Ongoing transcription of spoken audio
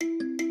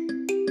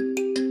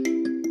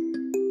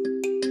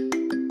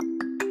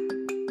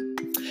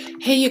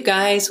Hey, you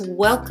guys,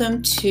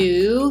 welcome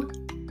to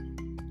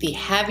the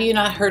Have You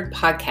Not Heard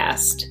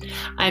podcast.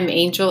 I'm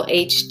Angel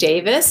H.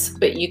 Davis,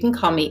 but you can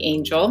call me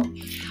Angel.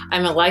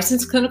 I'm a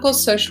licensed clinical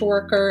social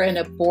worker and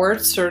a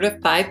board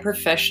certified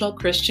professional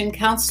Christian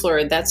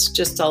counselor. That's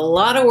just a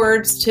lot of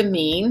words to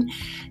mean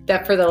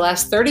that for the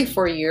last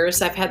 34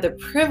 years, I've had the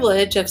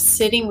privilege of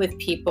sitting with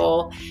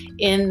people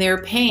in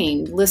their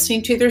pain,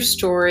 listening to their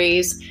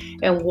stories,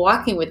 and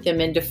walking with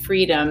them into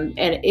freedom.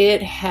 And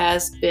it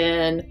has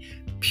been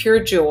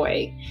pure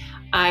joy.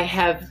 I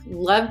have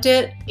loved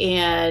it,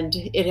 and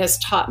it has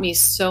taught me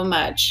so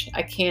much.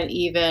 I can't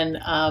even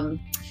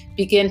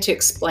begin to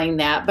explain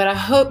that, but I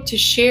hope to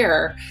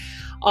share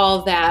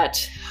all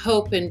that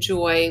hope and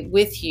joy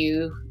with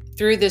you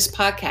through this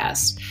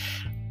podcast.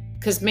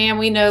 Because, man,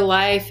 we know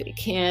life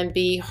can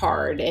be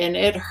hard, and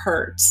it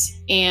hurts,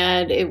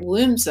 and it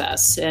wounds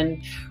us,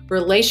 and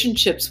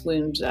relationships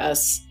wound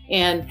us.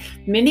 And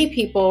many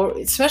people,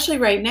 especially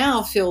right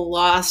now, feel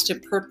lost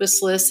and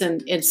purposeless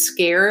and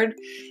scared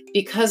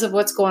because of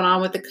what's going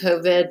on with the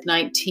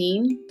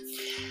COVID-19.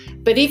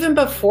 But even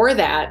before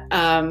that,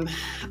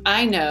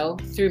 I know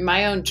through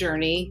my own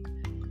journey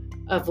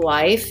of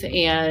life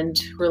and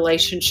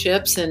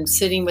relationships and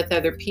sitting with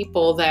other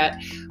people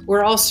that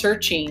we're all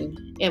searching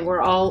and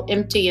we're all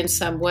empty in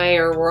some way,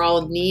 or we're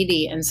all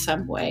needy in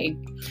some way.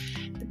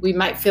 We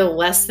might feel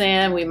less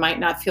than, we might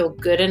not feel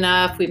good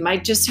enough. We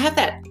might just have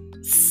that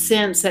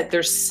sense that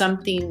there's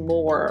something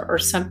more or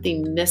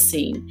something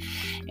missing.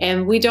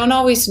 And we don't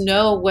always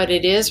know what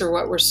it is or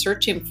what we're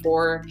searching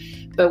for,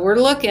 but we're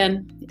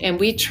looking and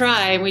we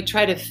try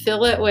to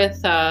fill it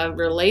with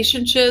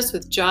relationships,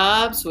 with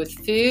jobs, with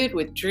food,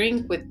 with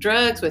drink, with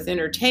drugs, with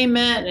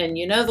entertainment, and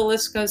the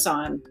list goes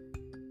on.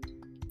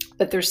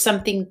 But there's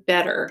something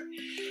better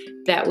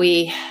that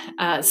we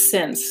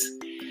sense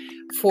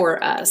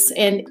for us.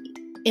 And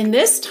in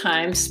this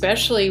time,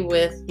 especially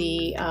with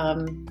the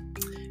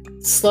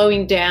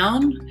slowing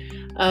down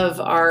of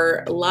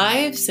our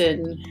lives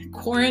and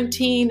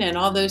quarantine and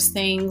all those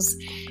things,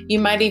 you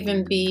might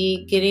even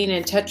be getting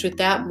in touch with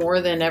that more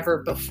than ever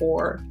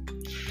before.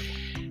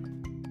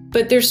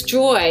 But there's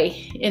joy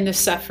in the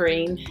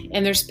suffering,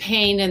 and there's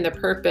pain in the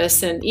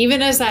purpose. And even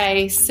as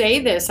I say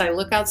this, I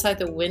look outside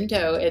the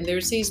window and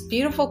there's these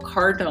beautiful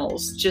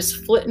cardinals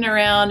just flitting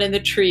around in the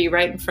tree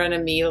right in front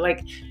of me,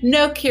 like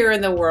no care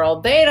in the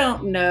world. They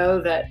don't know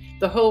that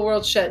the whole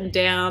world's shutting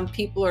down.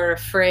 People are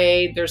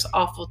afraid. There's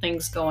awful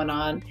things going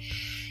on.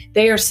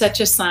 They are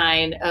such a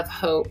sign of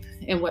hope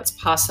and what's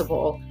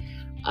possible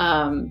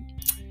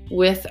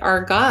with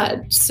our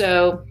God.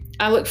 So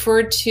I look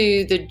forward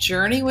to the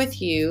journey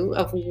with you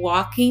of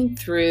walking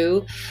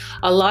through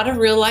a lot of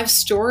real life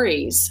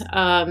stories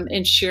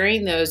and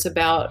sharing those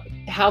about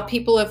how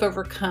people have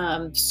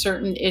overcome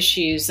certain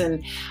issues.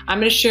 And I'm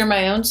going to share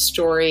my own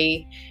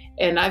story.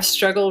 And I've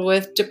struggled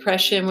with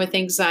depression, with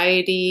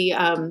anxiety.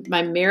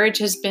 My marriage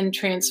has been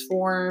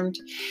transformed.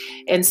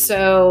 And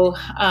so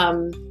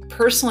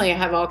personally, I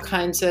have all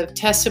kinds of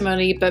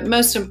testimony, but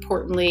most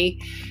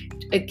importantly,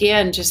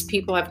 again, just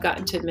people I've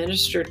gotten to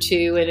minister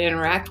to and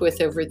interact with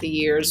over the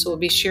years. We'll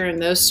be sharing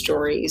those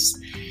stories.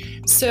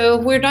 So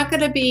we're not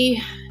going to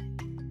be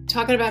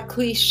talking about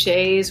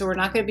cliches, or we're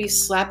not going to be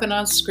slapping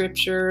on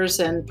scriptures,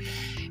 and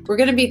we're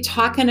going to be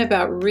talking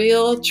about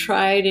real,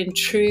 tried and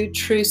true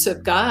truths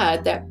of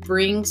God that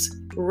brings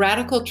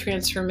radical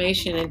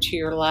transformation into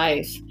your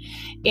life.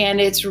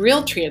 And it's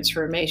real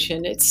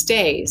transformation. It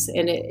stays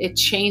and it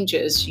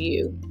changes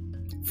you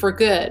for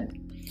good.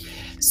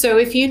 So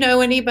if you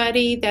know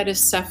anybody that is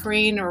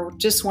suffering or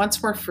just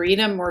wants more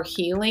freedom or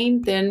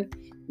healing, then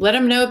let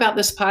them know about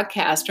this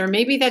podcast. Or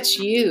maybe that's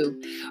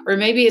you, or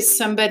maybe it's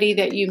somebody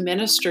that you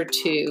minister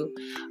to.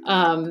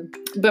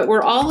 But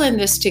we're all in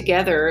this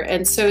together.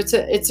 And so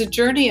it's a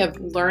journey of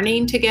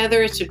learning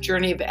together. It's a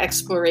journey of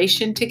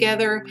exploration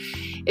together.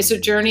 It's a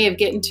journey of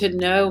getting to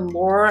know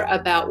more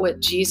about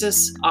what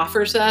Jesus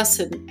offers us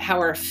and how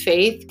our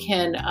faith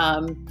can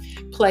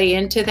play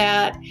into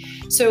that.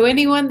 So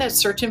anyone that's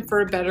searching for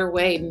a better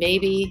way,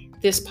 maybe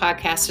this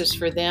podcast is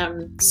for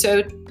them.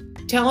 So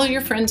tell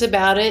your friends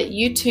about it.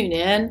 You tune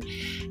in,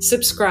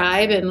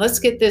 subscribe, and let's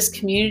get this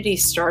community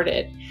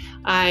started.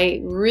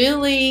 I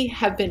really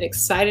have been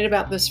excited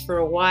about this for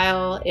a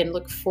while and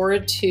look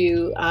forward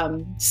to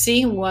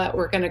seeing what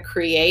we're going to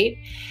create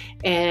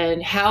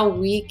and how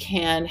we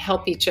can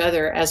help each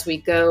other as we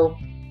go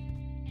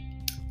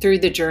through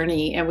the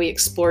journey and we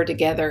explore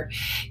together.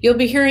 You'll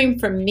be hearing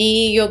from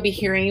me. You'll be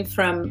hearing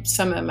from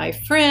some of my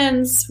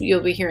friends.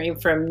 You'll be hearing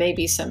from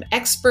maybe some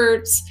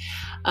experts,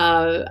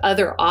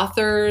 other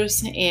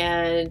authors,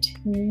 and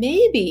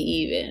maybe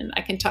even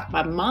I can talk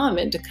my mom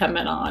into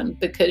coming on,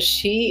 because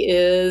she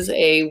is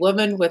a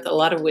woman with a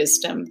lot of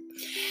wisdom.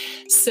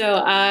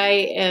 So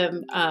I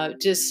am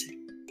just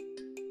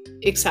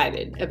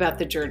excited about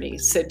the journey.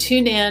 So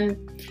tune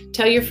in,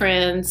 tell your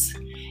friends,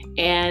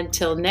 and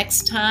till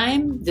next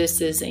time, this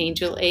is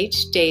Angel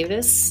H.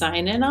 Davis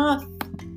signing off.